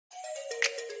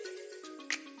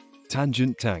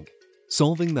Tangent Tank,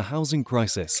 Solving the Housing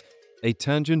Crisis, a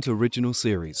Tangent original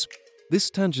series. This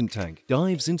Tangent Tank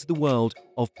dives into the world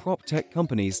of prop tech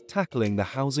companies tackling the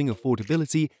housing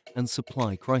affordability and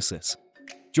supply crisis.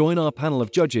 Join our panel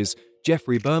of judges,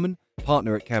 Jeffrey Berman,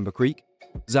 partner at Camber Creek,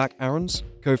 Zach Aarons,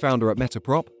 co-founder at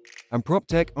Metaprop, and prop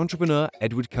tech entrepreneur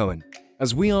Edward Cohen,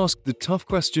 as we ask the tough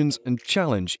questions and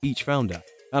challenge each founder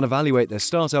and evaluate their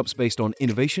startups based on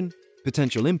innovation,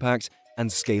 potential impact, and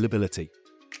scalability.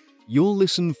 You'll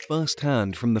listen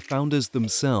firsthand from the founders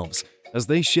themselves as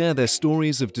they share their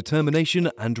stories of determination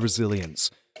and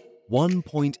resilience.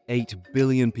 1.8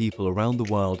 billion people around the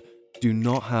world do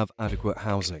not have adequate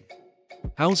housing.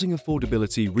 Housing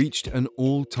affordability reached an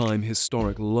all-time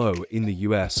historic low in the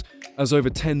US, as over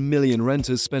 10 million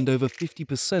renters spend over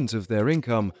 50% of their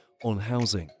income on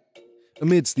housing.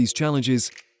 Amidst these challenges,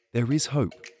 there is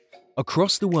hope.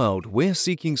 Across the world, we're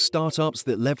seeking startups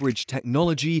that leverage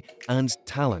technology and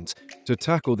talent to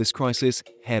tackle this crisis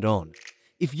head-on.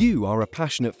 If you are a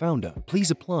passionate founder,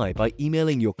 please apply by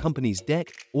emailing your company's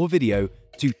deck or video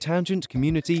to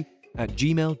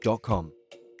tangentcommunity@gmail.com.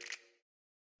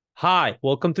 Hi,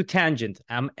 welcome to Tangent.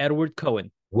 I'm Edward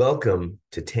Cohen. Welcome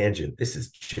to Tangent. This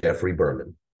is Jeffrey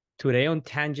Berman. Today on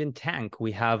Tangent Tank,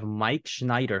 we have Mike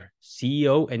Schneider,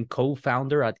 CEO and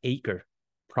co-founder at Acre,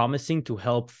 promising to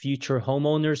help future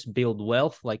homeowners build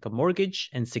wealth like a mortgage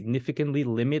and significantly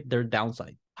limit their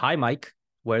downside. Hi, Mike.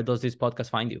 Where does this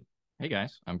podcast find you? Hey,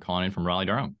 guys. I'm calling in from Raleigh,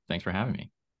 Durham. Thanks for having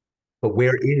me. But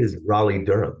where is Raleigh,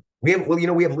 Durham? We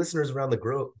have listeners around the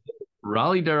globe.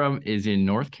 Raleigh, Durham is in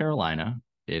North Carolina.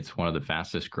 It's one of the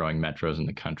fastest growing metros in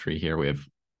the country here. We have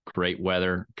great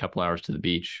weather, a couple hours to the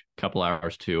beach, a couple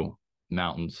hours to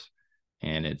mountains,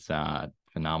 and it's a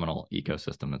phenomenal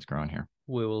ecosystem that's growing here.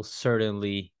 We will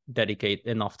certainly dedicate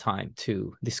enough time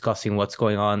to discussing what's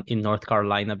going on in North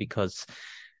Carolina, because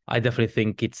I definitely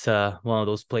think it's one of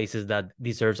those places that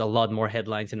deserves a lot more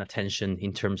headlines and attention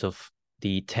in terms of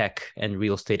the tech and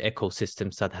real estate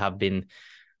ecosystems that have been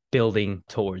building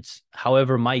towards.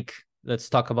 However, Mike, let's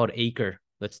talk about Acre.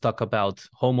 Let's talk about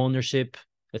home ownership.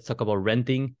 Let's talk about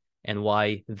renting and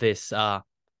why this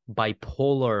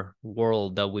bipolar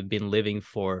world that we've been living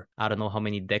for, I don't know how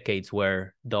many decades,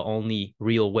 where the only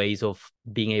real ways of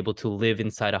being able to live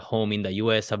inside a home in the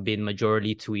US have been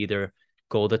majority to either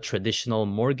go the traditional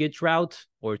mortgage route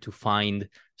or to find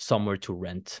somewhere to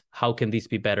rent. How can this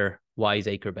be better? Why is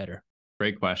Acre better?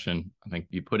 Great question. I think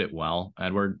you put it well,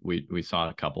 Edward. We saw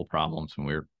a couple problems when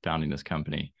we were founding this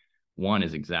company. One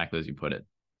is exactly as you put it.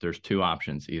 There's two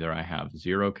options. Either I have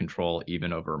zero control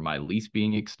even over my lease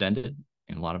being extended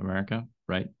in a lot of America,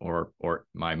 right? Or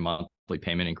my monthly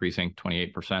payment increasing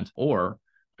 28%, or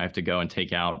I have to go and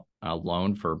take out a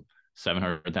loan for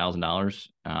 $700,000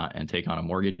 and take on a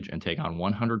mortgage and take on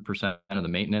 100% of the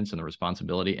maintenance and the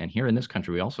responsibility. And here in this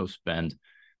country, we also spend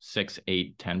 6,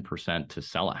 8, 10% to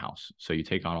sell a house. So you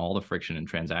take on all the friction and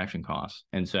transaction costs.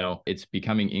 And so it's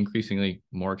becoming increasingly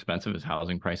more expensive as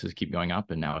housing prices keep going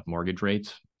up. And now with mortgage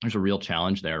rates, there's a real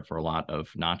challenge there for a lot of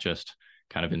not just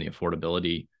kind of in the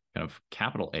affordability, kind of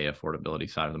capital A affordability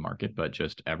side of the market, but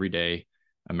just everyday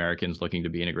Americans looking to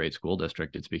be in a great school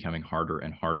district. It's becoming harder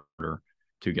and harder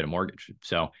to get a mortgage.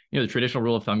 So, the traditional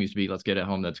rule of thumb used to be, let's get a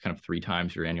home that's kind of 3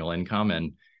 times your annual income.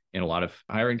 And in a lot of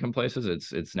higher income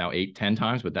places, it's now 8, 10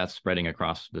 times, but that's spreading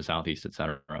across the Southeast, et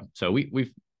cetera. So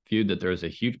we've viewed that there's a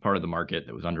huge part of the market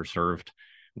that was underserved,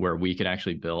 where we could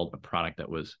actually build a product that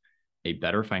was a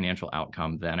better financial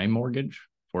outcome than a mortgage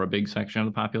for a big section of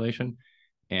the population,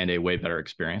 and a way better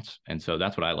experience. And so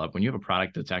that's what I love. When you have a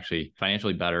product that's actually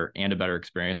financially better and a better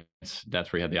experience,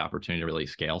 that's where you have the opportunity to really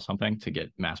scale something to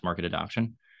get mass market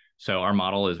adoption. So our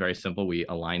model is very simple. We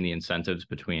align the incentives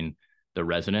between the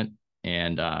resident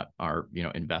and our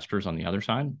investors on the other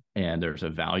side. And there's a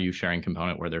value sharing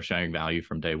component where they're sharing value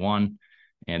from day one,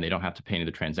 and they don't have to pay any of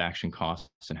the transaction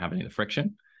costs and have any of the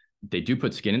friction. They do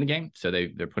put skin in the game. So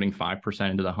they're putting 5%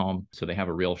 into the home. So they have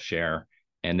a real share,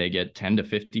 and they get 10 to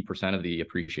 50% of the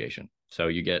appreciation. So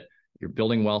you're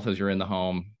building wealth as you're in the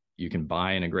home. You can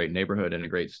buy in a great neighborhood in a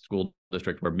great school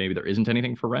district where maybe there isn't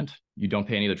anything for rent. You don't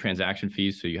pay any of the transaction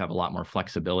fees, so you have a lot more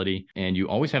flexibility. And you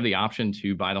always have the option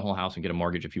to buy the whole house and get a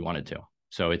mortgage if you wanted to.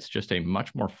 So it's just a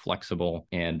much more flexible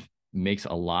and makes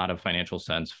a lot of financial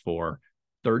sense for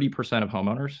 30% of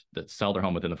homeowners that sell their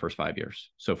home within the first 5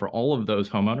 years. So for all of those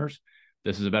homeowners,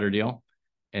 this is a better deal.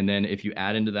 And then if you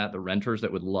add into that the renters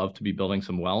that would love to be building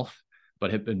some wealth,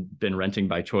 but have been renting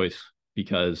by choice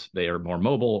because they are more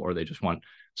mobile or they just want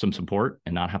some support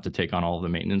and not have to take on all of the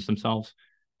maintenance themselves,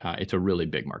 it's a really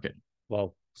big market.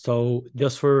 Wow. So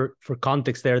just for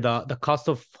context there, the cost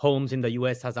of homes in the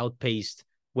US has outpaced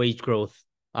wage growth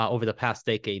over the past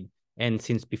decade. and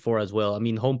since before as well. I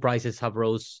mean, home prices have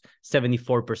rose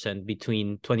 74%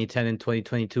 between 2010 and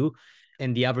 2022.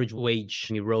 And the average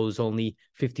wage rose only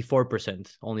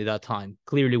 54%, only that time.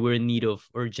 Clearly, we're in need of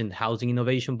urgent housing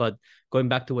innovation. But going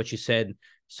back to what you said,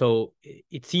 so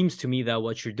it seems to me that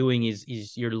what you're doing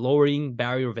is you're lowering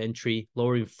barrier of entry,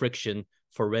 lowering friction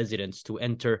for residents to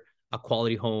enter a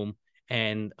quality home.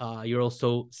 And you're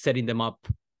also setting them up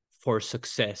for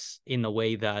success in a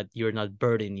way that you're not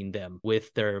burdening them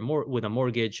with with a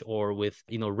mortgage or with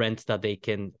rent that they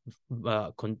can't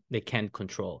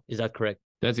control. Is that correct?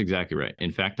 That's exactly right.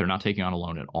 In fact, they're not taking on a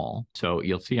loan at all. So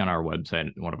you'll see on our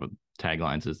website, one of the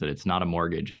taglines is that it's not a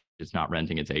mortgage, it's not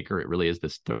renting, it's Acre. It really is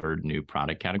this third new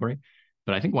product category.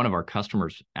 But I think one of our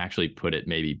customers actually put it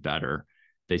maybe better.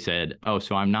 They said, oh,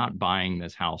 so I'm not buying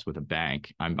this house with a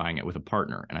bank, I'm buying it with a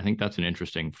partner. And I think that's an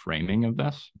interesting framing of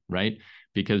this, right?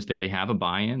 Because they have a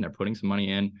buy-in, they're putting some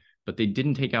money in, but they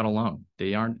didn't take out a loan.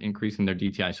 They aren't increasing their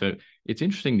DTI. So it's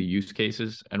interesting, the use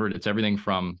cases, Edward. It's everything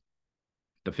from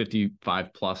the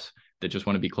 55 plus that just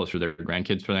want to be closer to their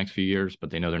grandkids for the next few years,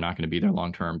 but they know they're not going to be there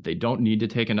long term. They don't need to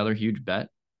take another huge bet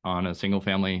on a single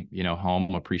family,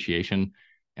 home appreciation.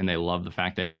 And they love the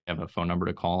fact that they have a phone number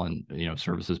to call and,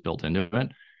 services built into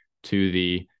it. To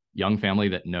the young family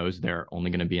that knows they're only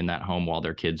going to be in that home while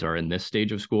their kids are in this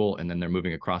stage of school, and then they're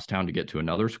moving across town to get to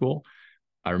another school.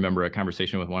 I remember a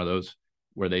conversation with one of those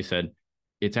where they said,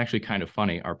 it's actually kind of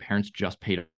funny. Our parents just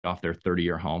paid off their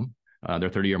 30-year home, their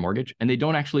 30-year mortgage, and they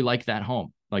don't actually like that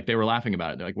home. Like, they were laughing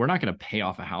about it. They're like, we're not going to pay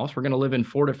off a house. We're going to live in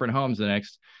 4 different homes the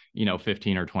next,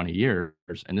 15 or 20 years.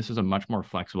 And this is a much more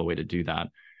flexible way to do that,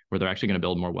 where they're actually going to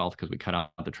build more wealth because we cut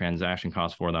out the transaction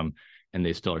costs for them, and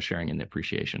they still are sharing in the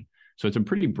appreciation. So it's a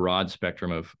pretty broad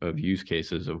spectrum of use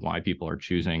cases of why people are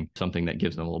choosing something that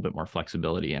gives them a little bit more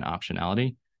flexibility and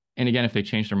optionality. And again, if they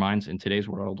change their minds in today's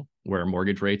world where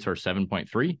mortgage rates are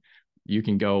 7.3, you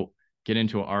can go get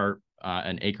into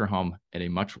an Acre home at a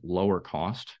much lower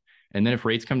cost. And then if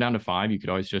rates come down to 5, you could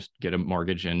always just get a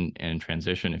mortgage and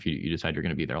transition if you decide you're going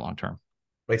to be there long term.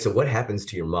 Right. So what happens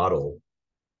to your model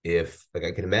if, like,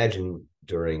 I can imagine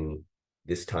during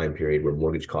this time period where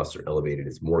mortgage costs are elevated,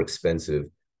 it's more expensive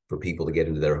for people to get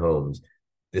into their homes.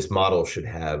 This model should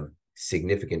have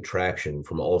significant traction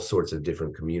from all sorts of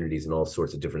different communities and all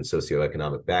sorts of different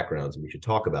socioeconomic backgrounds, and we should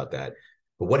talk about that.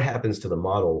 But what happens to the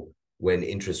model when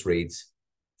interest rates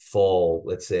fall,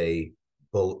 let's say,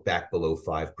 back below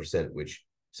 5%, which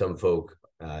some folk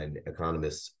and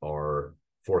economists are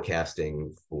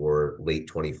forecasting for late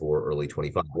 24, early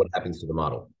 25? What happens to the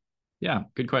model? Yeah,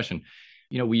 good question.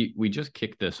 We just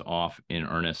kicked this off in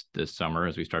earnest this summer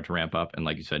as we start to ramp up. And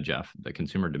like you said, Jeff, the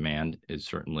consumer demand is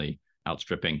certainly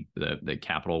outstripping the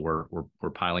capital we're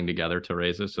piling together to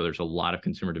raise this. So there's a lot of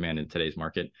consumer demand in today's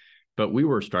market. But we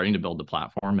were starting to build the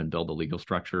platform and build the legal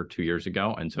structure 2 years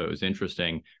ago. And so it was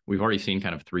interesting. We've already seen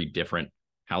kind of 3 different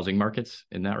housing markets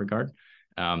in that regard.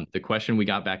 The question we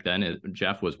got back then,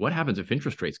 Jeff, was what happens if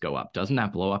interest rates go up? Doesn't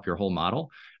that blow up your whole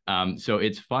model? So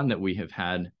it's fun that we have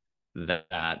had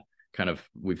that kind of,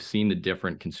 we've seen the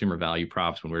different consumer value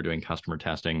props when we're doing customer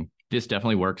testing. This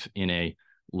definitely works in a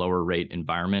lower rate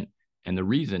environment. And the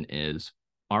reason is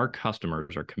our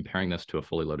customers are comparing this to a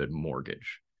fully loaded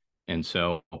mortgage. And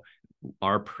so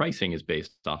our pricing is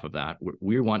based off of that.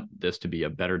 We want this to be a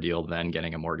better deal than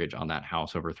getting a mortgage on that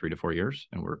house over 3 to 4 years.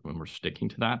 And we're sticking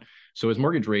to that. So as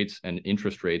mortgage rates and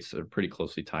interest rates are pretty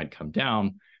closely tied come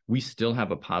down, we still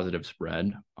have a positive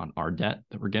spread on our debt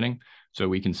that we're getting. So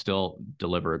we can still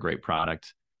deliver a great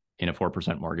product in a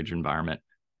 4% mortgage environment.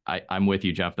 I'm with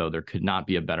you, Jeff, though. There could not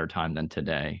be a better time than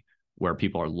today where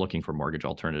people are looking for mortgage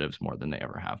alternatives more than they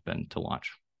ever have been to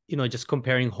launch. Just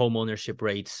comparing home ownership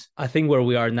rates, I think where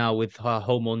we are now with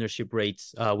home ownership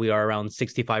rates, we are around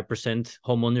 65%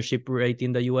 home ownership rate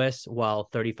in the US, while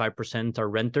 35% are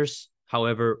renters.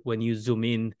 However, when you zoom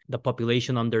in, the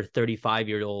population under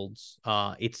 35-year-olds,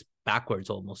 it's backwards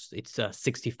almost. It's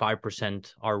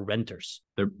 65% are renters.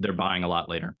 They're buying a lot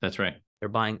later. That's right. They're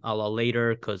buying a lot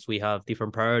later because we have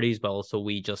different priorities, but also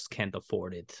we just can't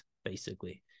afford it,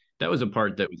 basically. That was a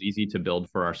part that was easy to build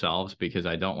for ourselves because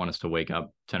I don't want us to wake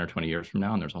up 10 or 20 years from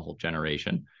now and there's a whole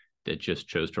generation that just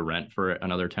chose to rent for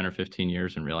another 10 or 15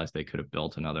 years and realized they could have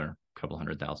built another couple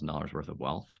 $100,000 worth of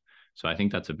wealth. So I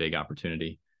think that's a big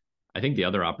opportunity. I think the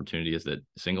other opportunity is that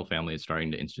single family is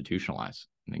starting to institutionalize.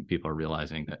 I think people are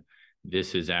realizing that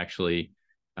this is actually,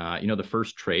 the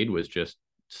first trade was just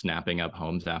snapping up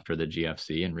homes after the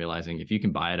GFC and realizing if you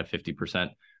can buy at a 50%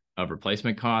 of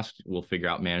replacement cost, we'll figure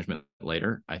out management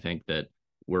later. I think that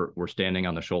we're standing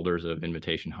on the shoulders of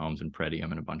Invitation Homes and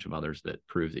Pretium and a bunch of others that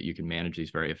prove that you can manage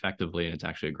these very effectively, and it's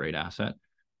actually a great asset.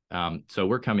 So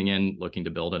we're coming in looking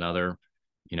to build another,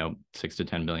 $6 to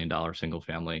 $10 billion single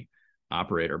family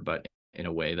operator, but in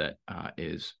a way that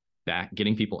is back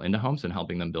getting people into homes and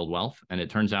helping them build wealth. And it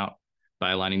turns out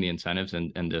by aligning the incentives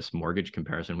and this mortgage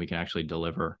comparison, we can actually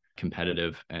deliver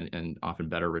competitive and often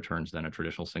better returns than a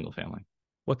traditional single family.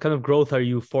 What kind of growth are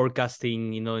you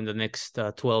forecasting, in the next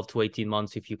 12 to 18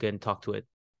 months, if you can talk to it?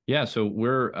 Yeah, so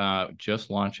we're just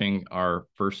launching our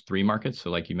first 3 markets. So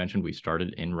like you mentioned, we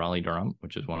started in Raleigh-Durham,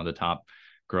 which is one of the top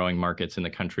growing markets in the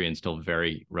country and still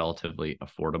very relatively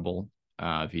affordable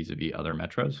vis-a-vis other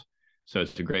metros. So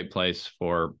it's a great place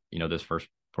for, this first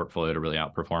portfolio to really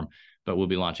outperform. But we'll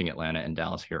be launching Atlanta and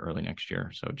Dallas here early next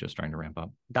year. So just starting to ramp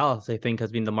up. Dallas, I think,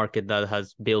 has been the market that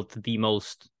has built the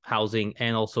most housing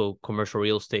and also commercial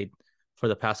real estate for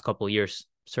the past couple of years.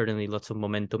 Certainly lots of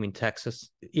momentum in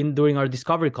Texas. During our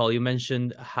discovery call, you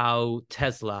mentioned how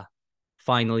Tesla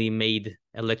finally made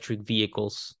electric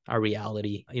vehicles a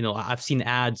reality. I've seen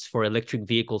ads for electric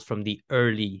vehicles from the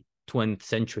early 20th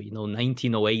century,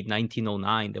 1908,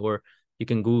 1909. You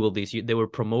can Google this. They were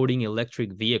promoting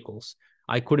electric vehicles.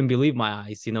 I couldn't believe my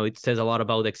eyes. It says a lot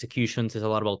about execution, says a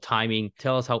lot about timing.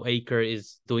 Tell us how Acre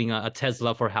is doing a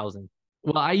Tesla for housing.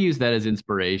 Well, I use that as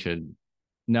inspiration.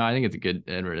 No, I think it's a good,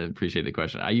 Edward, I appreciate the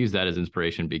question. I use that as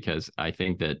inspiration because I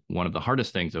think that one of the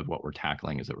hardest things of what we're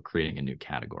tackling is that we're creating a new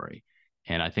category.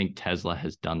 And I think Tesla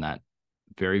has done that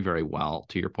very, very well.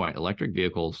 To your point, electric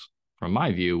vehicles, from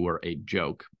my view, were a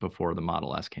joke before the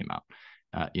Model S came out.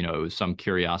 It was some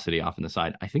curiosity off on the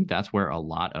side. I think that's where a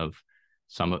lot of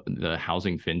some of the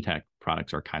housing fintech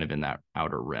products are kind of in that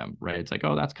outer rim, right? It's like,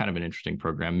 oh, that's kind of an interesting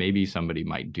program. Maybe somebody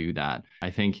might do that.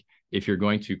 I think if you're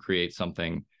going to create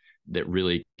something that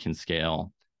really can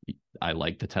scale, I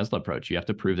like the Tesla approach. You have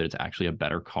to prove that it's actually a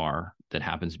better car that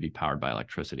happens to be powered by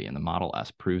electricity. And the Model S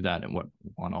proved that and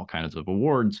won all kinds of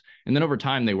awards. And then over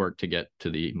time, they worked to get to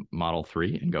the Model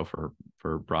 3 and go for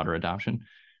broader adoption.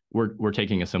 We're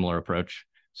taking a similar approach.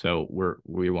 So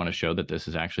we want to show that this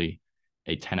is actually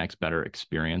a 10x better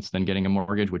experience than getting a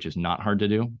mortgage, which is not hard to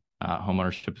do.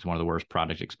 Homeownership is one of the worst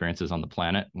product experiences on the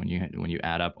planet. When you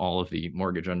add up all of the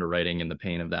mortgage underwriting and the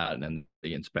pain of that, and then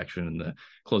the inspection and the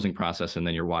closing process, and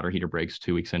then your water heater breaks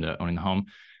 2 weeks into owning the home.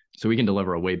 So we can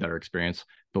deliver a way better experience,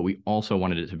 but we also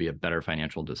wanted it to be a better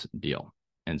financial deal.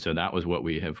 And so that was what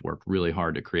we have worked really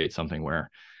hard to create, something where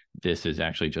this is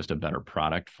actually just a better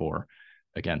product for,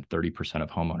 again, 30% of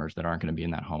homeowners that aren't going to be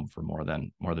in that home for more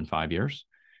than 5 years.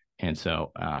 And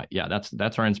so,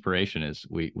 that's our inspiration. Is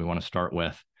we want to start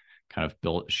with kind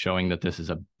of showing that this is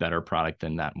a better product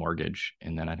than that mortgage.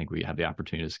 And then I think we have the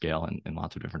opportunity to scale in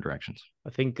lots of different directions. I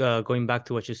think going back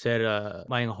to what you said,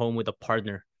 buying a home with a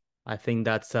partner, I think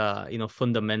that's,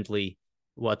 fundamentally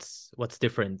what's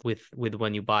different with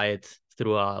when you buy it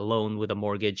through a loan with a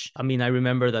mortgage. I mean, I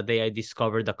remember that day I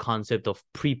discovered the concept of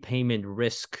prepayment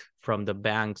risk from the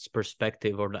bank's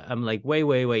perspective, I'm like,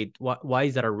 wait, why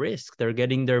is that a risk? They're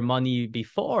getting their money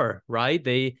before, right?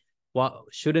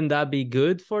 Shouldn't that be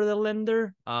good for the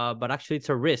lender? But actually it's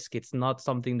a risk. It's not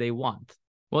something they want.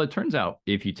 Well, it turns out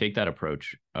if you take that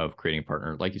approach of creating a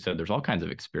partner, like you said, there's all kinds of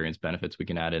experience benefits we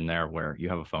can add in there, where you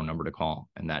have a phone number to call,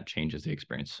 and that changes the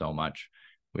experience so much.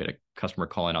 We had a customer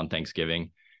call in on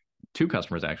Thanksgiving, 2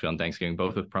 customers actually on Thanksgiving,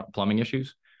 both with plumbing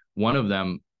issues. One of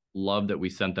them loved that we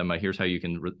sent them here's how you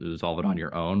can resolve it on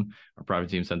your own. Our private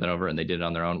team sent that over and they did it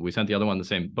on their own. We sent the other one the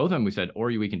same. Both of them, we said, or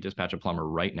we can dispatch a plumber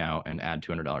right now and add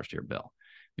 $200 to your bill.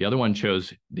 The other one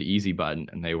chose the easy button,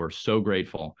 and they were so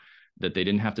grateful that they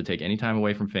didn't have to take any time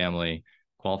away from family.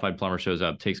 Qualified plumber shows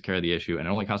up, takes care of the issue, and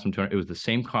it only cost them $200. It was the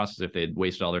same cost as if they had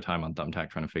wasted all their time on Thumbtack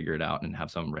trying to figure it out and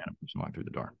have some random person walk through the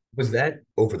door. Was that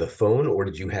over the phone, or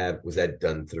was that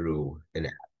done through an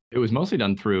app? It was mostly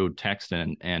done through text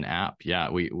and app. Yeah,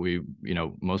 we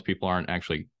most people aren't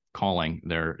actually calling,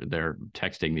 they're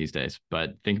texting these days.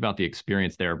 But think about the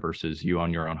experience there versus you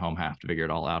on your own home have to figure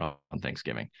it all out on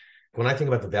Thanksgiving. When I think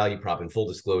about the value prop, in full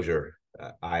disclosure,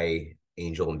 I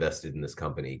angel invested in this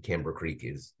company. Camber Creek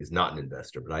is not an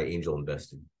investor, but I angel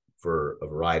invested for a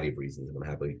variety of reasons, and I'm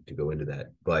happy to go into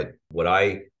that. But what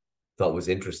I thought was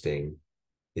interesting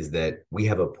is that we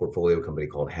have a portfolio company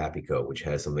called HappyCo, which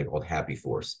has something called Happy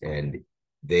Force, and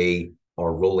they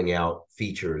are rolling out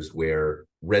features where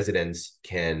residents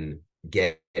can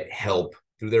get help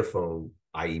through their phone,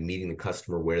 i.e. meeting the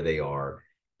customer where they are,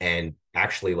 and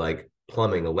actually like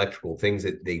plumbing, electrical, things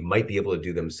that they might be able to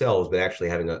do themselves, but actually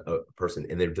having a person,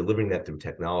 and they're delivering that through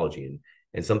technology.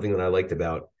 And something that I liked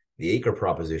about the Acre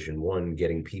proposition, one,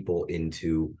 getting people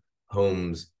into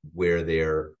homes where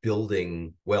they're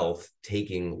building wealth,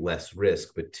 taking less risk,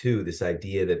 but 2, this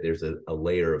idea that there's a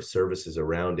layer of services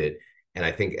around it. And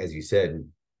I think, as you said,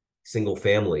 single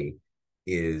family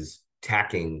is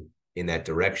tacking in that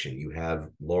direction. You have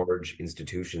large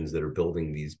institutions that are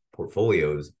building these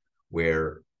portfolios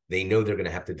where they know they're going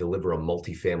to have to deliver a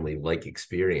multifamily like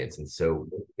experience. And so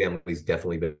family's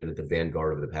definitely been at the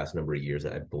vanguard over the past number of years.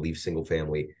 I believe single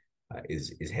family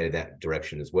is headed that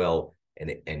direction as well.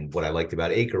 And what I liked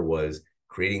about Acre was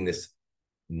creating this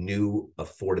new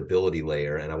affordability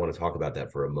layer. And I want to talk about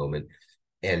that for a moment.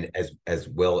 And as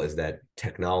well as that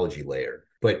technology layer.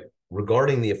 But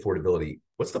regarding the affordability,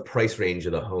 what's the price range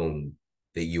of the home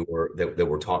that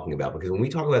we're talking about? Because when we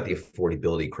talk about the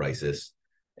affordability crisis,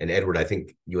 and Edward, I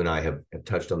think you and I have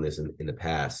touched on this in the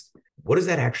past, what does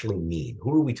that actually mean?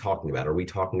 Who are we talking about? Are we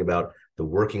talking about the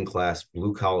working class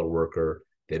blue collar worker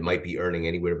that might be earning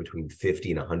anywhere between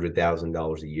 $50,000 and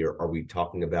 $100,000 a year? Are we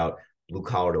talking about blue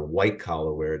collar to white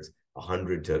collar where it's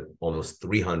 100 to almost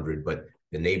 300, but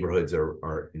the neighborhoods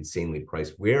are insanely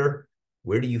priced? Where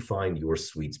do you find your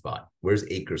sweet spot? Where's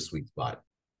Acre's sweet spot?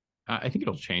 I think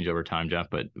it'll change over time, Jeff,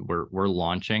 but we're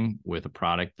launching with a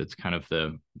product that's kind of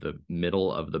the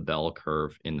middle of the bell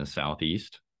curve in the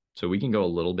Southeast. So we can go a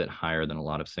little bit higher than a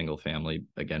lot of single family,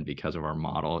 again, because of our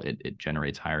model. It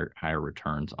generates higher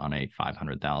returns on a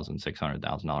 $500,000,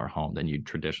 $600,000 home than you'd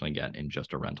traditionally get in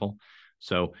just a rental.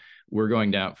 So we're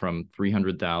going down from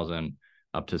 $300,000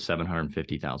 up to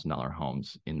 $750,000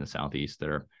 homes in the Southeast that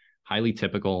are highly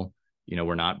typical.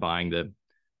 We're not buying the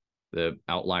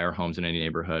outlier homes in any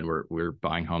neighborhood. We're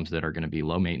buying homes that are going to be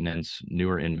low maintenance,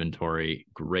 newer inventory,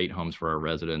 great homes for our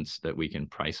residents that we can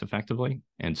price effectively.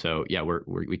 And so, yeah,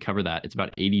 we cover that. It's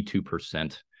about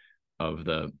 82% of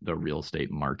the real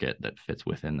estate market that fits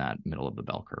within that middle of the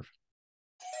bell curve.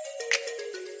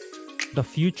 The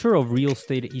future of real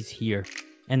estate is here.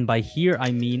 And by here,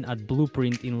 I mean at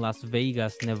Blueprint in Las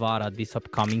Vegas, Nevada this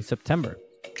upcoming September.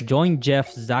 Join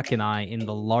Jeff, Zach, and I in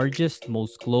the largest,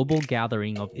 most global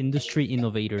gathering of industry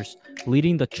innovators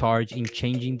leading the charge in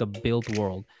changing the built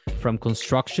world, from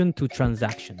construction to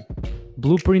transaction.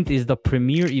 Blueprint is the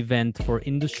premier event for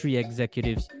industry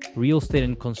executives, real estate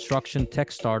and construction tech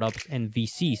startups, and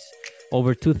VCs.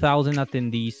 Over 2,000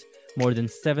 attendees, more than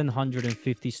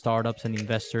 750 startups and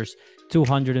investors,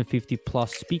 250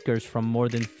 plus speakers from more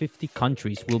than 50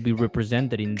 countries will be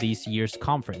represented in this year's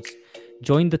conference.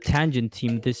 Join the Tangent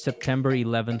team this September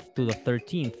 11th to the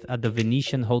 13th at the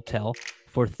Venetian Hotel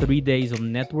for 3 days of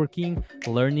networking,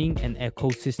 learning, and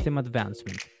ecosystem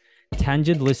advancement.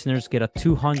 Tangent listeners get a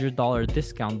 $200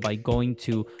 discount by going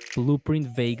to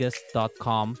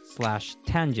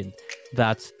blueprintvegas.com/tangent.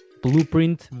 That's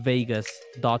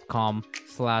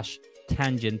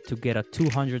blueprintvegas.com/tangent to get a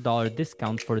 $200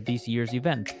 discount for this year's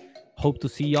event. Hope to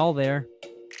see y'all there.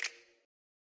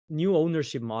 New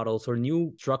ownership models or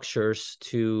new structures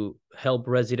to help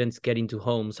residents get into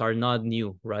homes are not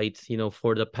new, right?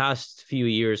 For the past few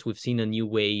years, we've seen a new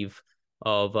wave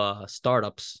of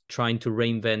startups trying to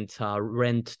reinvent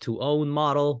rent to own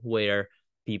model, where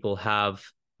people have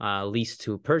lease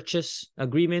to purchase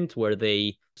agreement where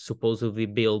they supposedly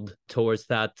build towards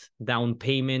that down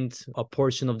payment. A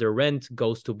portion of their rent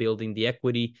goes to building the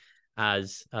equity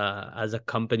as a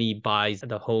company buys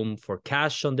the home for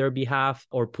cash on their behalf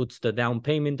or puts the down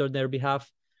payment on their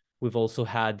behalf. We've also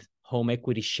had home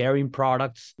equity sharing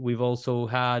products. We've also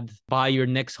had buy your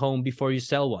next home before you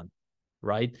sell one,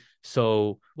 right?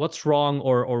 So what's wrong,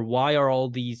 or why are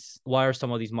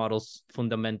some of these models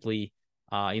fundamentally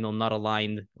not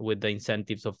aligned with the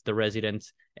incentives of the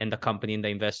residents and the company and the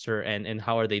investor, and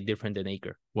how are they different than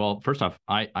Acre? Well, first off,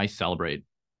 I celebrate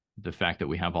the fact that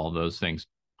we have all those things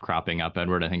cropping up,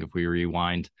 Edward. I think if we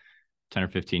rewind 10 or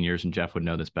 15 years, and Jeff would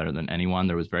know this better than anyone,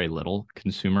 there was very little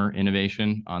consumer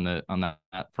innovation on that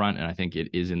front. And I think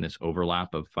it is in this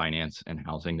overlap of finance and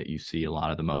housing that you see a lot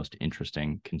of the most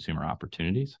interesting consumer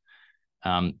opportunities.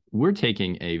 We're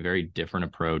taking a very different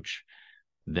approach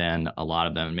than a lot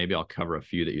of them. And maybe I'll cover a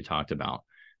few that you talked about,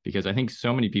 because I think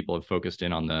so many people have focused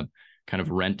in on the kind of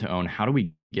rent to own. How do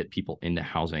we get people into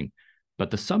housing? But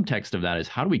the subtext of that is,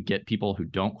 how do we get people who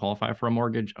don't qualify for a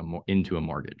mortgage into a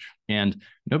mortgage? And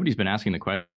nobody's been asking the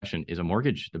question, is a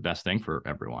mortgage the best thing for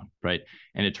everyone, right?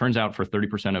 And it turns out for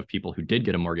 30% of people who did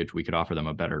get a mortgage, we could offer them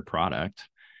a better product.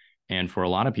 And for a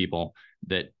lot of people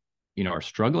that, are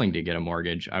struggling to get a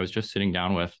mortgage, I was just sitting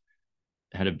down with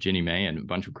head of Ginnie Mae and a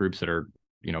bunch of groups that are,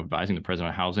 advising the president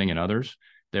of housing and others,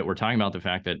 that were talking about the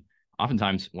fact that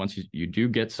oftentimes once you do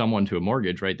get someone to a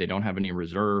mortgage, right, they don't have any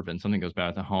reserve and something goes bad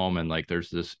at the home. And like, there's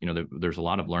this, there's a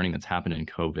lot of learning that's happened in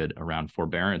COVID around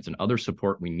forbearance and other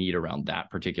support we need around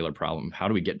that particular problem. How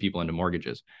do we get people into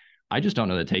mortgages? I just don't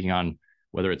know that taking on,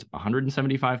 whether it's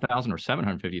 $175,000 or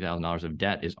 $750,000 of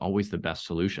debt, is always the best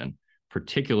solution,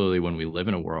 particularly when we live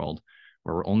in a world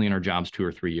where we're only in our jobs 2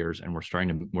 or 3 years and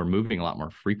we're moving a lot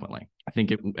more frequently. I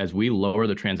think as we lower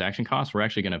the transaction costs, we're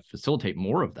actually going to facilitate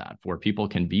more of that where people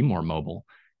can be more mobile,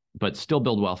 but still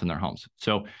build wealth in their homes.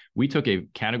 So we took a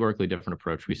categorically different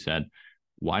approach. We said,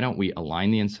 why don't we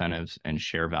align the incentives and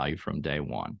share value from day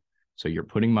one? So you're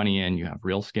putting money in, you have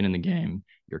real skin in the game,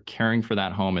 you're caring for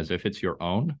that home as if it's your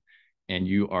own, and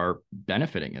you are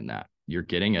benefiting in that. You're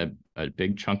getting a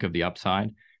big chunk of the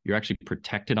upside. You're actually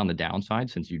protected on the downside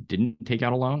since you didn't take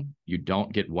out a loan. You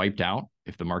don't get wiped out.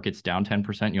 If the market's down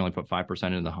 10%, you only put 5%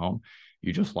 into the home.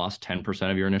 You just lost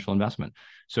 10% of your initial investment.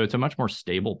 So it's a much more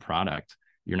stable product.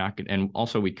 You're not going, and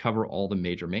also we cover all the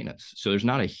major maintenance. So there's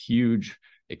not a huge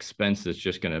expense that's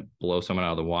just going to blow someone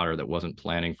out of the water that wasn't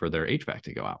planning for their HVAC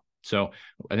to go out. So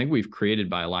I think we've created,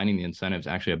 by aligning the incentives,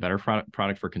 actually a better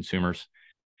product for consumers.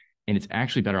 And it's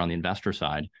actually better on the investor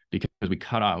side because we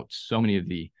cut out so many of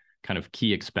the kind of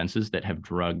key expenses that have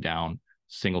drugged down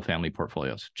single family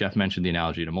portfolios. Jeff mentioned the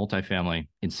analogy to multifamily.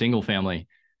 In single family,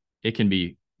 it can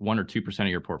be 1 or 2% of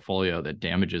your portfolio that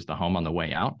damages the home on the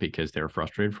way out because they're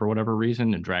frustrated for whatever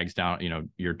reason and drags down,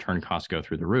 your turn costs go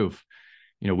through the roof.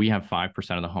 We have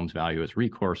 5% of the home's value as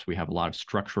recourse. We have a lot of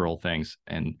structural things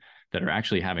and that are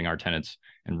actually having our tenants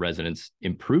and residents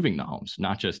improving the homes,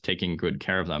 not just taking good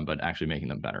care of them, but actually making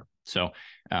them better. So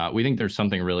we think there's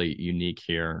something really unique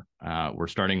here. We're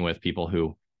starting with people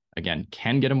who, again,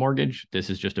 can get a mortgage. This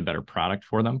is just a better product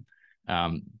for them.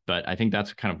 But I think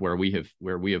that's kind of where we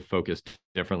have focused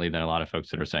differently than a lot of folks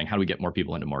that are saying, how do we get more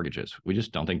people into mortgages? We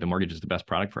just don't think the mortgage is the best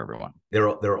product for everyone. There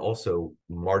are also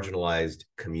marginalized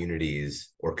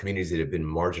communities or communities that have been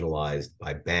marginalized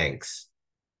by banks,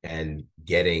 and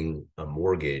getting a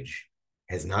mortgage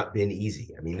has not been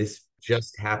easy. I mean, this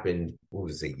just happened, what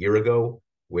was it, a year ago,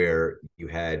 where you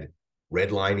had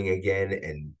redlining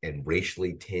again and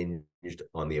racially tinged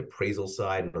on the appraisal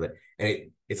side and all that. And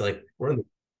it's like we're in the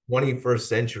 21st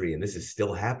century and this is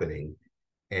still happening.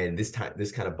 And this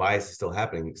kind of bias is still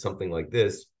happening. Something like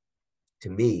this, to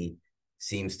me,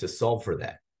 seems to solve for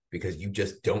that, because you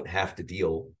just don't have to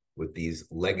deal with these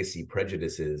legacy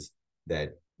prejudices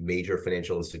that major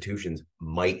financial institutions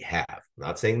might have. I'm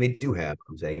not saying they do have,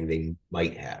 I'm saying they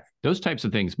might have. Those types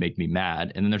of things make me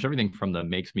mad. And then there's everything from the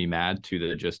makes me mad to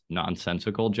the just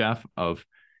nonsensical, Jeff, of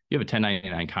you have a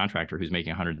 1099 contractor who's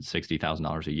making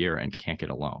 $160,000 a year and can't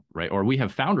get a loan, right? Or we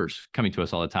have founders coming to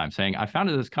us all the time saying, I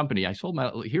founded this company,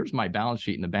 here's my balance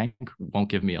sheet and the bank won't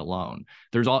give me a loan.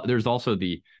 There's also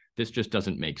this just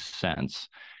doesn't make sense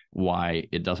why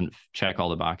it doesn't check all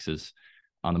the boxes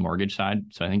on the mortgage side.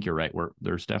 So I think you're right.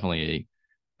 There's definitely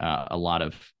a lot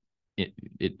of it.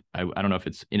 I don't know if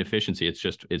it's inefficiency. It's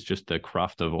just the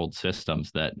cruft of old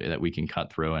systems that we can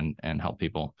cut through and help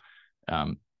people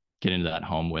get into that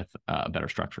home with a better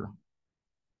structure.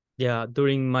 Yeah,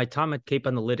 during my time at Cape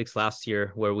Analytics last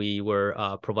year, where we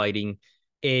were providing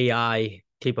AI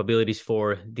capabilities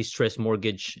for distressed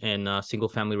mortgage and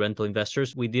single-family rental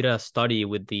investors, we did a study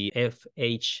with the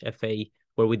FHFA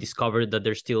where we discovered that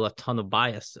there's still a ton of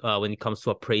bias when it comes to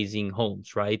appraising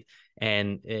homes, right?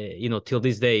 And till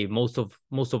this day, most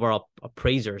of our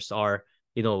appraisers are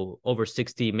over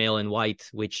 60, male and white,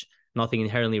 which nothing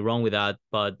inherently wrong with that.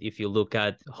 But if you look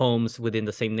at homes within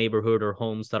the same neighborhood or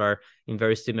homes that are in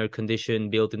very similar condition,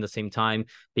 built in the same time,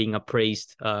 being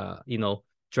appraised,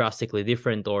 drastically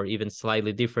different or even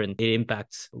slightly different, it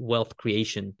impacts wealth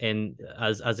creation. And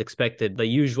as expected, the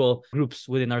usual groups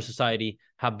within our society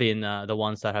have been the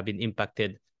ones that have been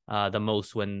impacted the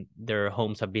most when their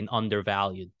homes have been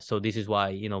undervalued. So this is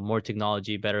why, more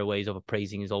technology, better ways of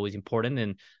appraising is always important.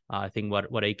 And I think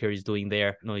what Acre is doing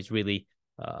there, is really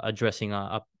addressing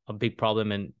a big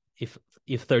problem. And if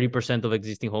 30% of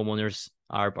existing homeowners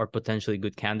are potentially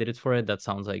good candidates for it, that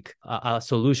sounds like a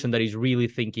solution that is really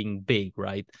thinking big,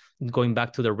 right? Going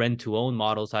back to the rent to own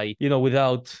models,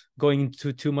 without going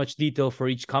into too much detail for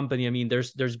each company, I mean,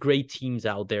 there's great teams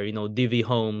out there, Divvy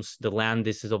Homes, the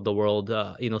Landises of the world,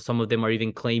 some of them are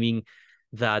even claiming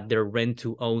that their rent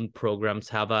to own programs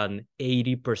have an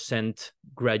 80%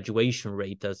 graduation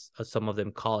rate, as some of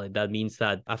them call it. That means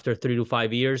that after 3 to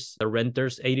 5 years, the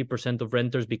renters, 80% of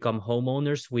renters become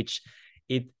homeowners, which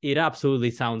it absolutely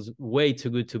sounds way too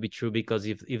good to be true, because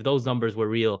if those numbers were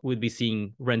real, we'd be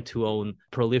seeing rent to own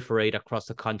proliferate across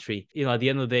the country. At the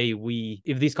end of the day,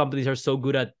 if these companies are so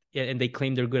good at, and they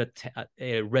claim they're good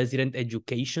at resident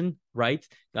education, right?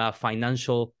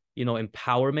 Financial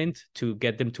empowerment to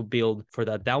get them to build for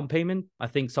that down payment, I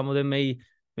think some of them may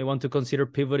may want to consider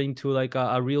pivoting to like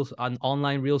an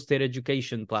online real estate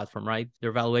education platform, right?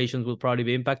 Their valuations will probably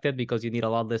be impacted because you need a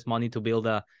lot less money to build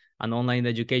an online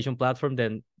education platform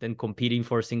than competing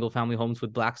for single family homes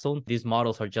with Blackstone. These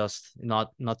models are just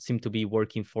not seem to be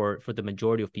working for the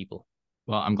majority of people.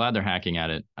 Well, I'm glad they're hacking at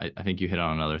it. I think you hit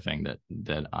on another thing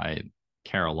that I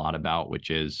care a lot about,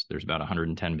 which is there's about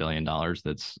 $110 billion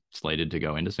that's slated to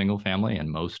go into single family, and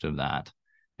most of that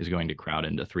is going to crowd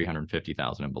into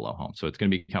 350,000 and below homes. So it's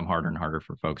going to become harder and harder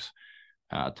for folks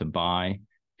to buy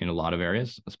in a lot of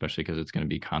areas, especially because it's going to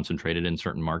be concentrated in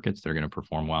certain markets. They're going to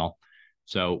perform well.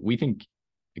 So we think,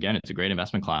 again, it's a great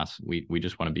investment class. We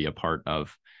just want to be a part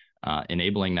of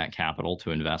enabling that capital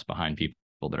to invest behind people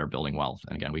that are building wealth.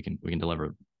 And again, we can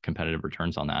deliver competitive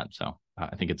returns on that. So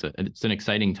I think it's an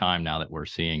exciting time now that we're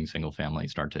seeing single family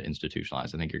start to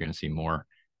institutionalize. I think you're going to see more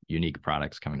unique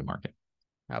products coming to market.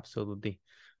 Absolutely.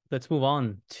 Let's move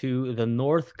on to the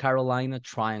North Carolina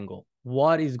Triangle.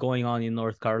 What is going on in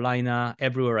North Carolina?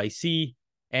 Everywhere I see,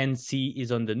 NC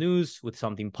is on the news with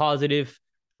something positive.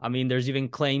 I mean, there's even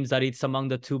claims that it's among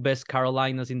the 2 best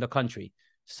Carolinas in the country.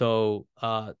 So,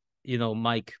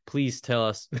 Mike, please tell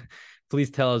us,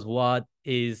 why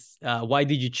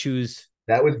did you choose?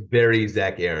 That was very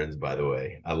Zach Aaron's, by the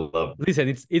way. I love it.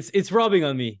 Listen, it's rubbing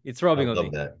on me. It's rubbing on me. I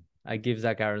love that. I give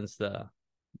Zach Aaron's the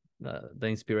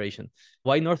inspiration.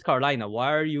 Why North Carolina?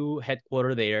 Why are you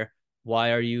headquartered there?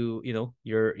 Why are you,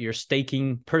 you're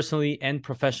staking personally and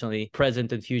professionally,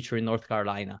 present and future in North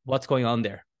Carolina? What's going on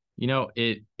there?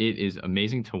 It is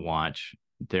amazing to watch.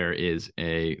 There is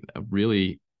a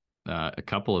really a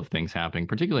couple of things happening,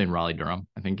 particularly in Raleigh-Durham.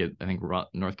 I think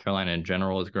North Carolina in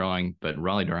general is growing, but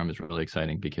Raleigh-Durham is really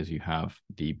exciting because you have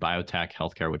the biotech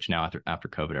healthcare, which now after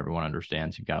COVID, everyone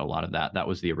understands you've got a lot of that. That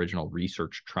was the original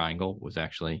research triangle, was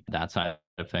actually that side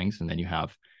of things. And then you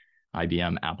have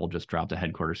IBM, Apple just dropped a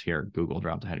headquarters here, Google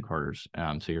dropped a headquarters.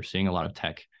 So you're seeing a lot of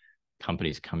tech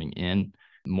companies coming in,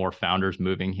 more founders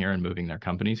moving here and moving their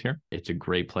companies here. It's a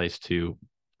great place to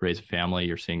raise a family.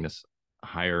 You're seeing this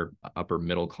higher upper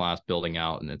middle class building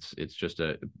out, and it's just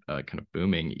a kind of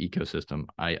booming ecosystem.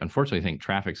 I unfortunately think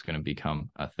traffic's going to become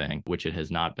a thing, which it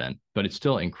has not been, but it's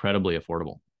still incredibly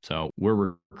affordable. So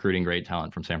we're recruiting great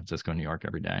talent from San Francisco and New York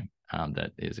every day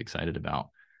that is excited about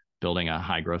building a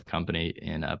high growth company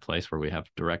in a place where we have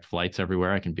direct flights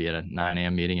everywhere. I can be at a 9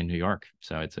 a.m. meeting in New York.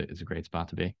 So it's a great spot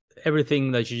to be.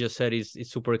 Everything that you just said is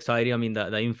super exciting. I mean,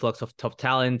 the influx of top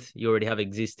talent, you already have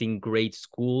existing great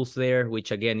schools there,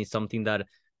 which again is something that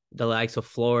the likes of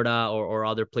Florida or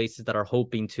other places that are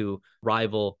hoping to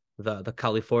rival the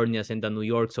Californias and the New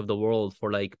Yorks of the world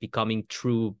for like becoming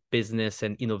true business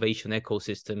and innovation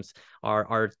ecosystems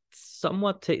are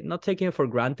somewhat not taking it for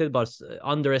granted, but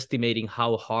underestimating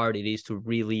how hard it is to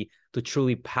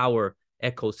truly power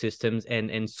ecosystems,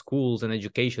 and schools and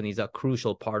education is a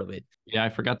crucial part of it. Yeah, I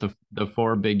forgot the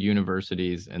 4 big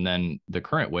universities, and then the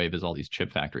current wave is all these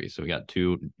chip factories. So we got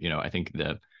 2, I think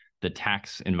the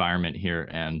tax environment here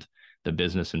and the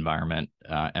business environment,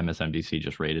 MSNBC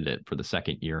just rated it for the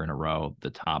 2nd year in a row,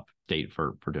 the top state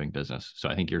for doing business. So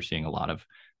I think you're seeing a lot of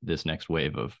this next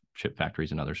wave of chip factories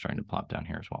and others starting to plop down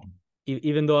here as well.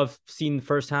 Even though I've seen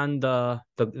firsthand the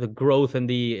growth and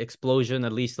the explosion,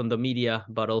 at least on the media,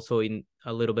 but also in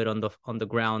a little bit on the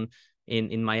ground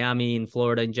in Miami, in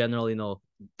Florida in general,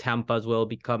 Tampa as well,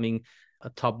 becoming a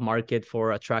top market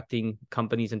for attracting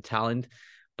companies and talent.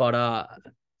 But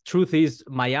truth is,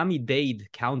 Miami-Dade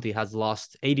County has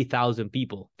lost 80,000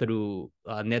 people through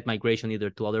net migration,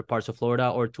 either to other parts of Florida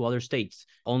or to other states,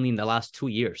 only in the last 2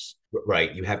 years.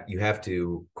 Right. You have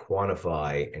to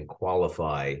quantify and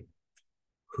qualify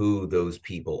who those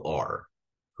people are,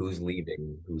 who's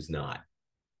leaving, who's not.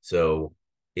 So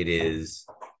it's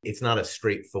not a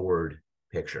straightforward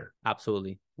picture.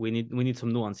 Absolutely. We need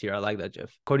some nuance here. I like that,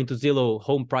 Jeff. According to Zillow,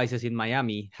 home prices in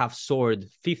Miami have soared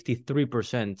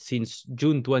 53% since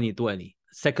June 2020,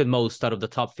 second most out of the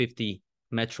top 50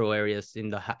 metro areas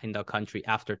in the country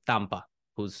after Tampa,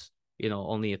 who's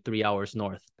only 3 hours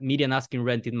north. Median asking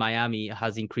rent in Miami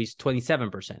has increased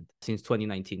 27% since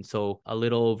 2019. So a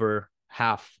little over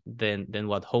half than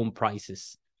what home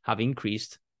prices have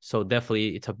increased. So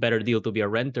definitely it's a better deal to be a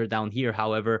renter down here.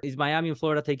 However, is Miami and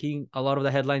Florida taking a lot of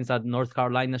the headlines that North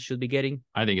Carolina should be getting?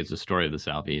 I think it's the story of the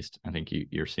Southeast. I think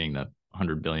you're seeing the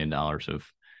 $100 billion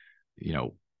of,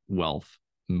 wealth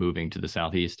moving to the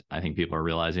Southeast. I think people are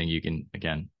realizing you can,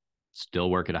 again, still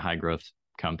work at a high growth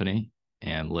company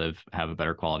and have a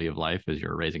better quality of life as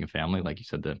you're raising a family. Like you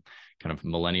said, the kind of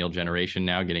millennial generation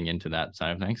now getting into that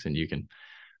side of things, and you can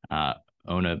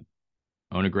own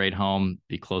a great home,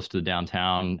 be close to the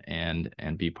downtown, and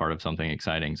be part of something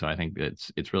exciting. So I think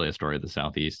it's really a story of the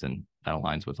Southeast, and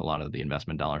aligns with a lot of the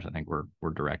investment dollars I think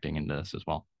we're directing into this as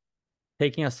well.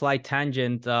 Taking a slight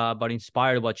tangent, but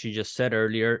inspired what you just said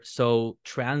earlier. So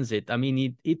transit, I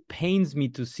mean, it pains me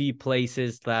to see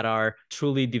places that are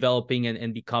truly developing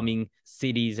and becoming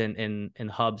cities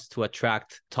and hubs to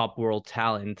attract top world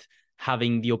talent,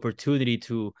 having the opportunity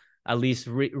to at least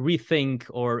rethink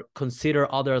or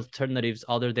consider other alternatives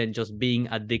other than just being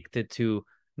addicted to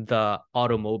the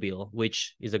automobile,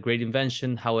 which is a great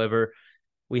invention. However,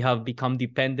 we have become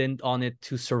dependent on it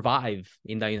to survive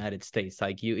in the United States.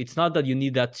 Like it's not that you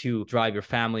need that to drive your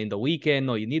family in the weekend.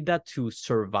 No, you need that to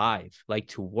survive, like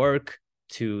to work,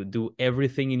 to do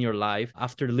everything in your life.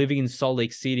 After living in Salt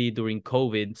Lake City during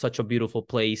COVID, such a beautiful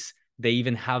place, they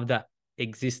even have that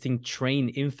existing train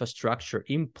infrastructure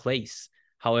in place.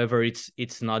 However,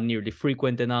 it's not nearly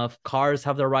frequent enough. Cars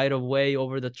have the right of way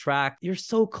over the track. You're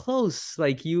so close.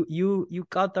 Like you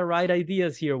got the right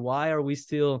ideas here. Why are we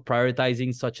still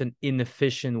prioritizing such an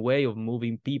inefficient way of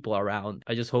moving people around?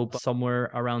 I just hope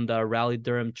somewhere around the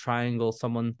Raleigh-Durham triangle,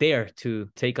 someone there to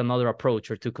take another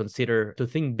approach or to consider to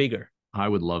think bigger. I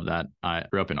would love that. I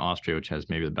grew up in Austria, which has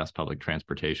maybe the best public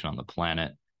transportation on the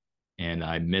planet, and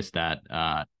I miss that.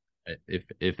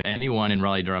 If anyone in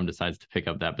Raleigh-Durham decides to pick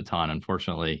up that baton,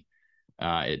 unfortunately,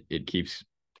 it keeps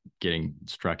getting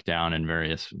struck down in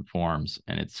various forms,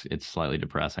 and it's slightly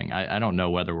depressing. I don't know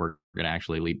whether we're going to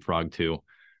actually leapfrog to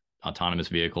autonomous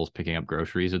vehicles picking up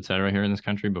groceries, et cetera, here in this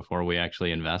country before we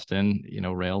actually invest in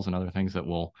rails and other things that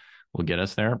will get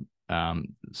us there.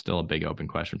 Still a big open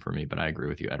question for me, but I agree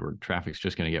with you, Edward. Traffic's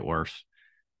just going to get worse,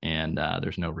 and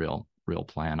there's no real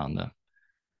plan on the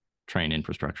train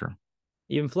infrastructure.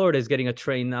 Even Florida is getting a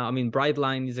train now. I mean,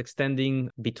 Brightline is extending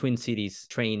between cities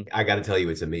train. I got to tell you,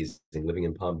 it's amazing living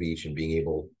in Palm Beach and being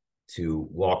able to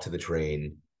walk to the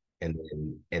train and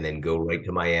then go right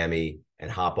to Miami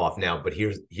and hop off now. But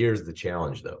here's the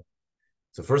challenge, though.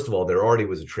 So first of all, there already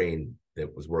was a train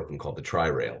that was working called the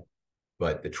Tri-Rail,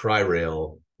 but the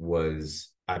Tri-Rail was,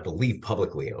 I believe,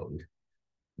 publicly owned,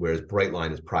 whereas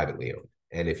Brightline is privately owned.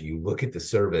 And if you look at the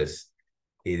service,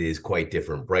 it is quite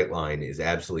different. Brightline is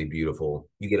absolutely beautiful.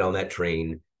 You get on that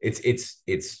train, it's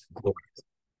glorious.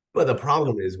 But the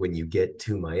problem is when you get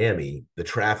to Miami, the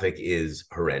traffic is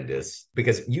horrendous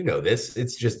because this.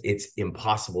 It's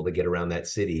impossible to get around that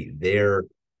city.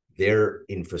 Their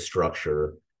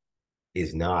infrastructure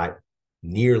is not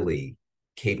nearly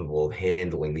capable of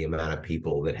handling the amount of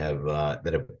people that have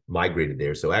migrated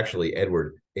there. So actually,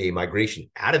 Edward, a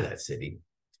migration out of that city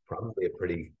is probably a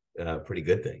pretty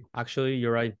good thing. Actually,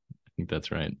 you're right. I think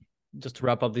that's right. Just to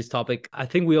wrap up this topic, I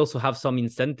think we also have some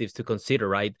incentives to consider,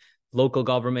 right? Local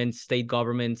governments, state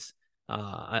governments.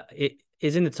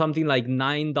 Isn't it something like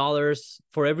 $9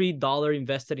 for every dollar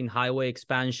invested in highway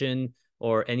expansion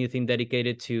or anything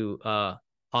dedicated to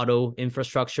auto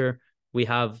infrastructure? We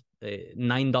have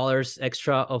 $9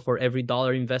 extra for every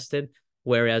dollar invested.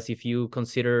 Whereas if you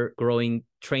consider growing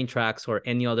train tracks or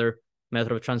any other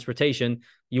method of transportation,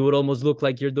 you would almost look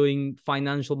like you're doing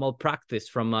financial malpractice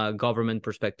from a government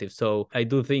perspective. So I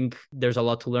do think there's a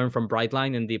lot to learn from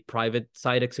Brightline and the private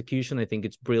side execution. I think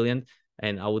it's brilliant.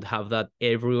 And I would have that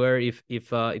everywhere if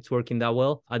it's working that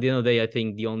well. At the end of the day, I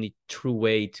think the only true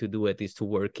way to do it is to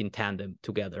work in tandem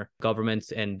together,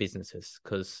 governments and businesses,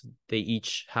 because they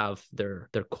each have their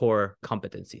core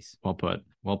competencies. Well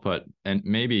put. And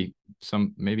maybe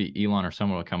Elon or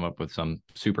someone will come up with some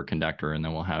superconductor, and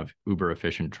then we'll have uber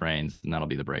efficient trains, and that'll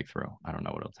be the breakthrough. I don't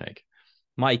know what it'll take.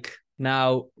 Mike,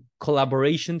 now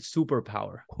collaboration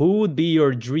superpower. Who would be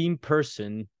your dream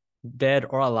person, dead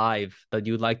or alive, that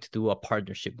you'd like to do a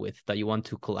partnership with, that you want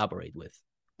to collaborate with?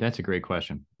 That's a great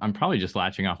question. I'm probably just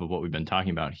latching off of what we've been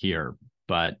talking about here,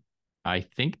 but I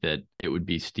think that it would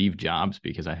be Steve Jobs,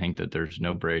 because I think that there's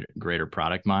no greater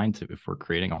product mind if we're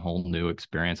creating a whole new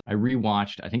experience. I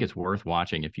think it's worth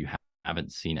watching if you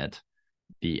haven't seen it,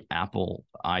 the Apple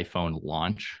iPhone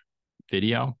launch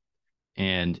video.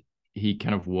 And he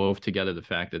kind of wove together the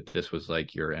fact that this was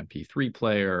like your MP3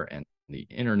 player and the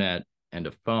internet and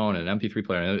a phone and an MP3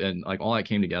 player, and like all that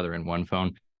came together in one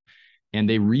phone. And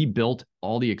they rebuilt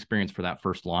all the experience for that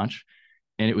first launch.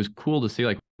 And it was cool to see,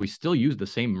 like, we still use the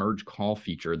same merge call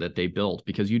feature that they built,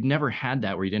 because you'd never had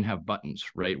that where you didn't have buttons,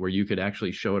 right? Where you could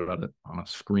actually show it on a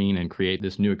screen and create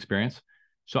this new experience.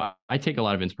 So I take a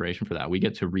lot of inspiration for that. We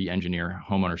get to re-engineer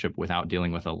homeownership without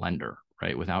dealing with a lender,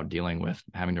 right? Without dealing with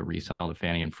having to resell to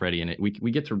Fannie and Freddie. And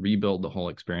we get to rebuild the whole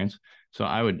experience. So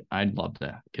I'd love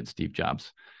to get Steve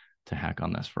Jobs to hack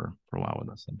on this for a while with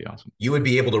us. That'd be awesome. You would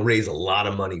be able to raise a lot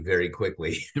of money very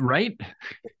quickly. Right?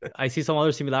 I see some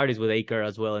other similarities with Acre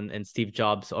as well, and Steve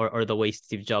Jobs, or the way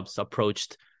Steve Jobs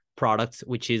approached products,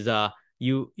 which is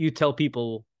you tell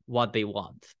people what they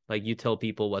want. Like you tell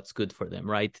people what's good for them,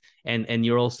 right? And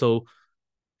you're also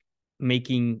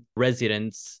making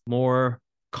residents more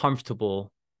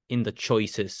comfortable in the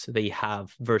choices they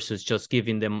have versus just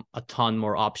giving them a ton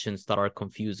more options that are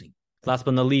confusing. Last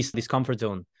but not least, this comfort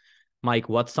zone. Mike,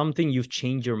 what's something you've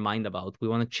changed your mind about? We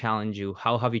want to challenge you.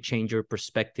 How have you changed your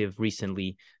perspective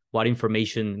recently? What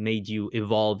information made you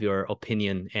evolve your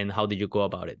opinion, and how did you go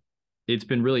about it? It's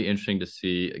been really interesting to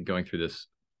see going through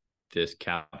this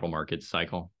capital markets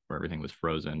cycle where everything was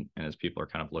frozen, and as people are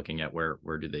kind of looking at where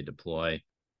do they deploy.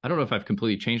 I don't know if I've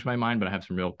completely changed my mind, but I have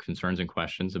some real concerns and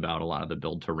questions about a lot of the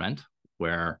build to rent,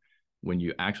 where when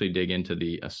you actually dig into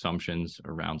the assumptions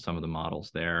around some of the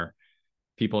models there,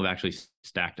 people have actually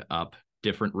stacked up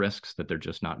different risks that they're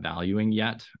just not valuing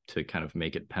yet to kind of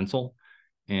make it pencil.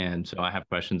 And so I have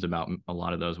questions about a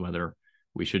lot of those, whether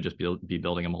we should just be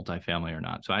building a multifamily or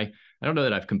not. So I don't know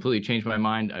that I've completely changed my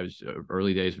mind. I was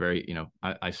early days very,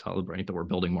 I celebrate that we're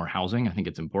building more housing. I think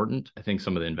it's important. I think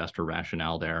some of the investor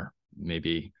rationale there may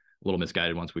be a little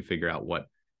misguided once we figure out what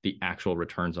the actual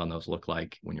returns on those look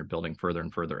like when you're building further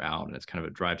and further out. And it's kind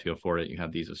of a drive to afford it. You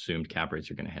have these assumed cap rates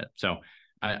you're going to hit. So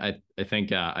I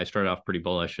think I started off pretty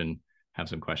bullish and have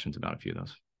some questions about a few of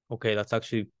those. Okay, that's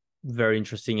actually very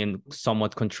interesting and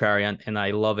somewhat contrarian. And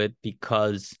I love it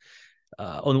because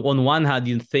on one hand,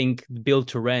 you think build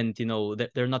to rent,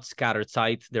 they're not scattered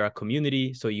sites, they're a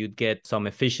community. So you'd get some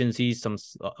efficiencies, some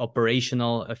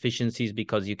operational efficiencies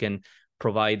because you can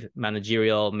provide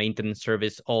managerial maintenance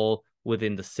service all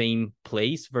within the same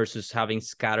place versus having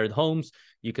scattered homes.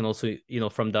 You can also,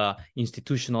 from the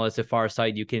institutional SFR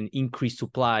side, you can increase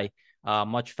supply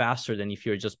much faster than if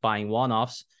you're just buying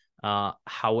one-offs.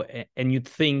 And you'd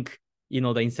think,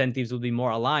 the incentives would be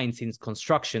more aligned since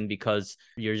construction because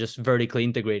you're just vertically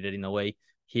integrated in a way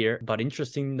here. But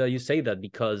interesting that you say that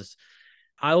because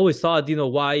I always thought,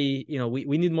 why,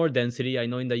 we need more density. I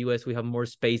know in the US we have more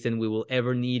space than we will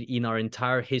ever need in our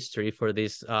entire history for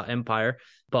this empire.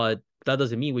 But that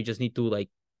doesn't mean we just need to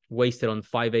waste it on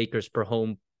 5 acres per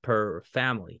home per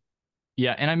family.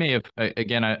 Yeah, and I may have,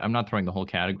 again, I'm not throwing the whole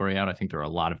category out. I think there are a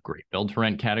lot of great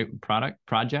build-to-rent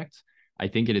projects. I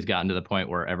think it has gotten to the point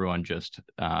where everyone just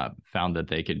found that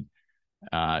they could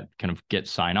kind of get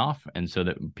sign-off, and so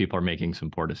that people are making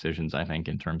some poor decisions, I think,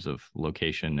 in terms of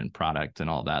location and product and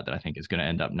all that I think is going to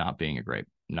end up not being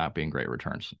great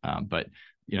returns. But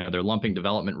they're lumping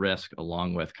development risk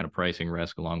along with kind of pricing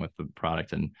risk along with the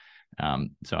product, and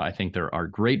so I think there are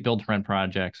great build-to-rent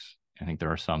projects. I think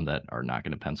there are some that are not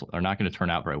going to turn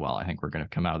out very well. I think we're going to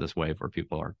come out of this wave where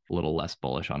people are a little less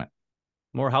bullish on it.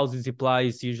 More housing supply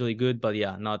is usually good, but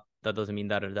that doesn't mean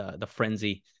that the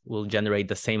frenzy will generate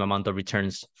the same amount of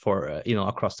returns for,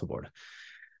 across the board.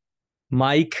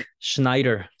 Mike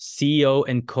Schneider, CEO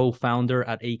and co-founder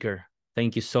at Acre.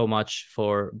 Thank you so much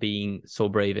for being so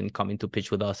brave and coming to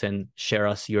pitch with us and share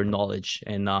us your knowledge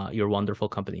and your wonderful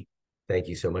company. Thank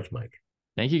you so much, Mike.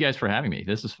 Thank you guys for having me.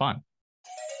 This is fun.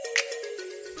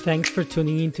 Thanks for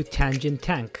tuning in to Tangent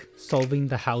Tank, solving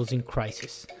the housing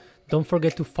crisis. Don't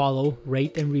forget to follow,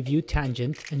 rate, and review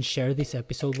Tangent and share this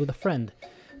episode with a friend.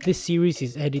 This series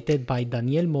is edited by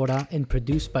Daniel Mora and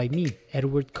produced by me,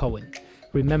 Edward Cohen.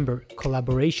 Remember,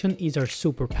 collaboration is our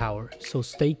superpower, so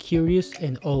stay curious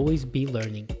and always be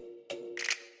learning.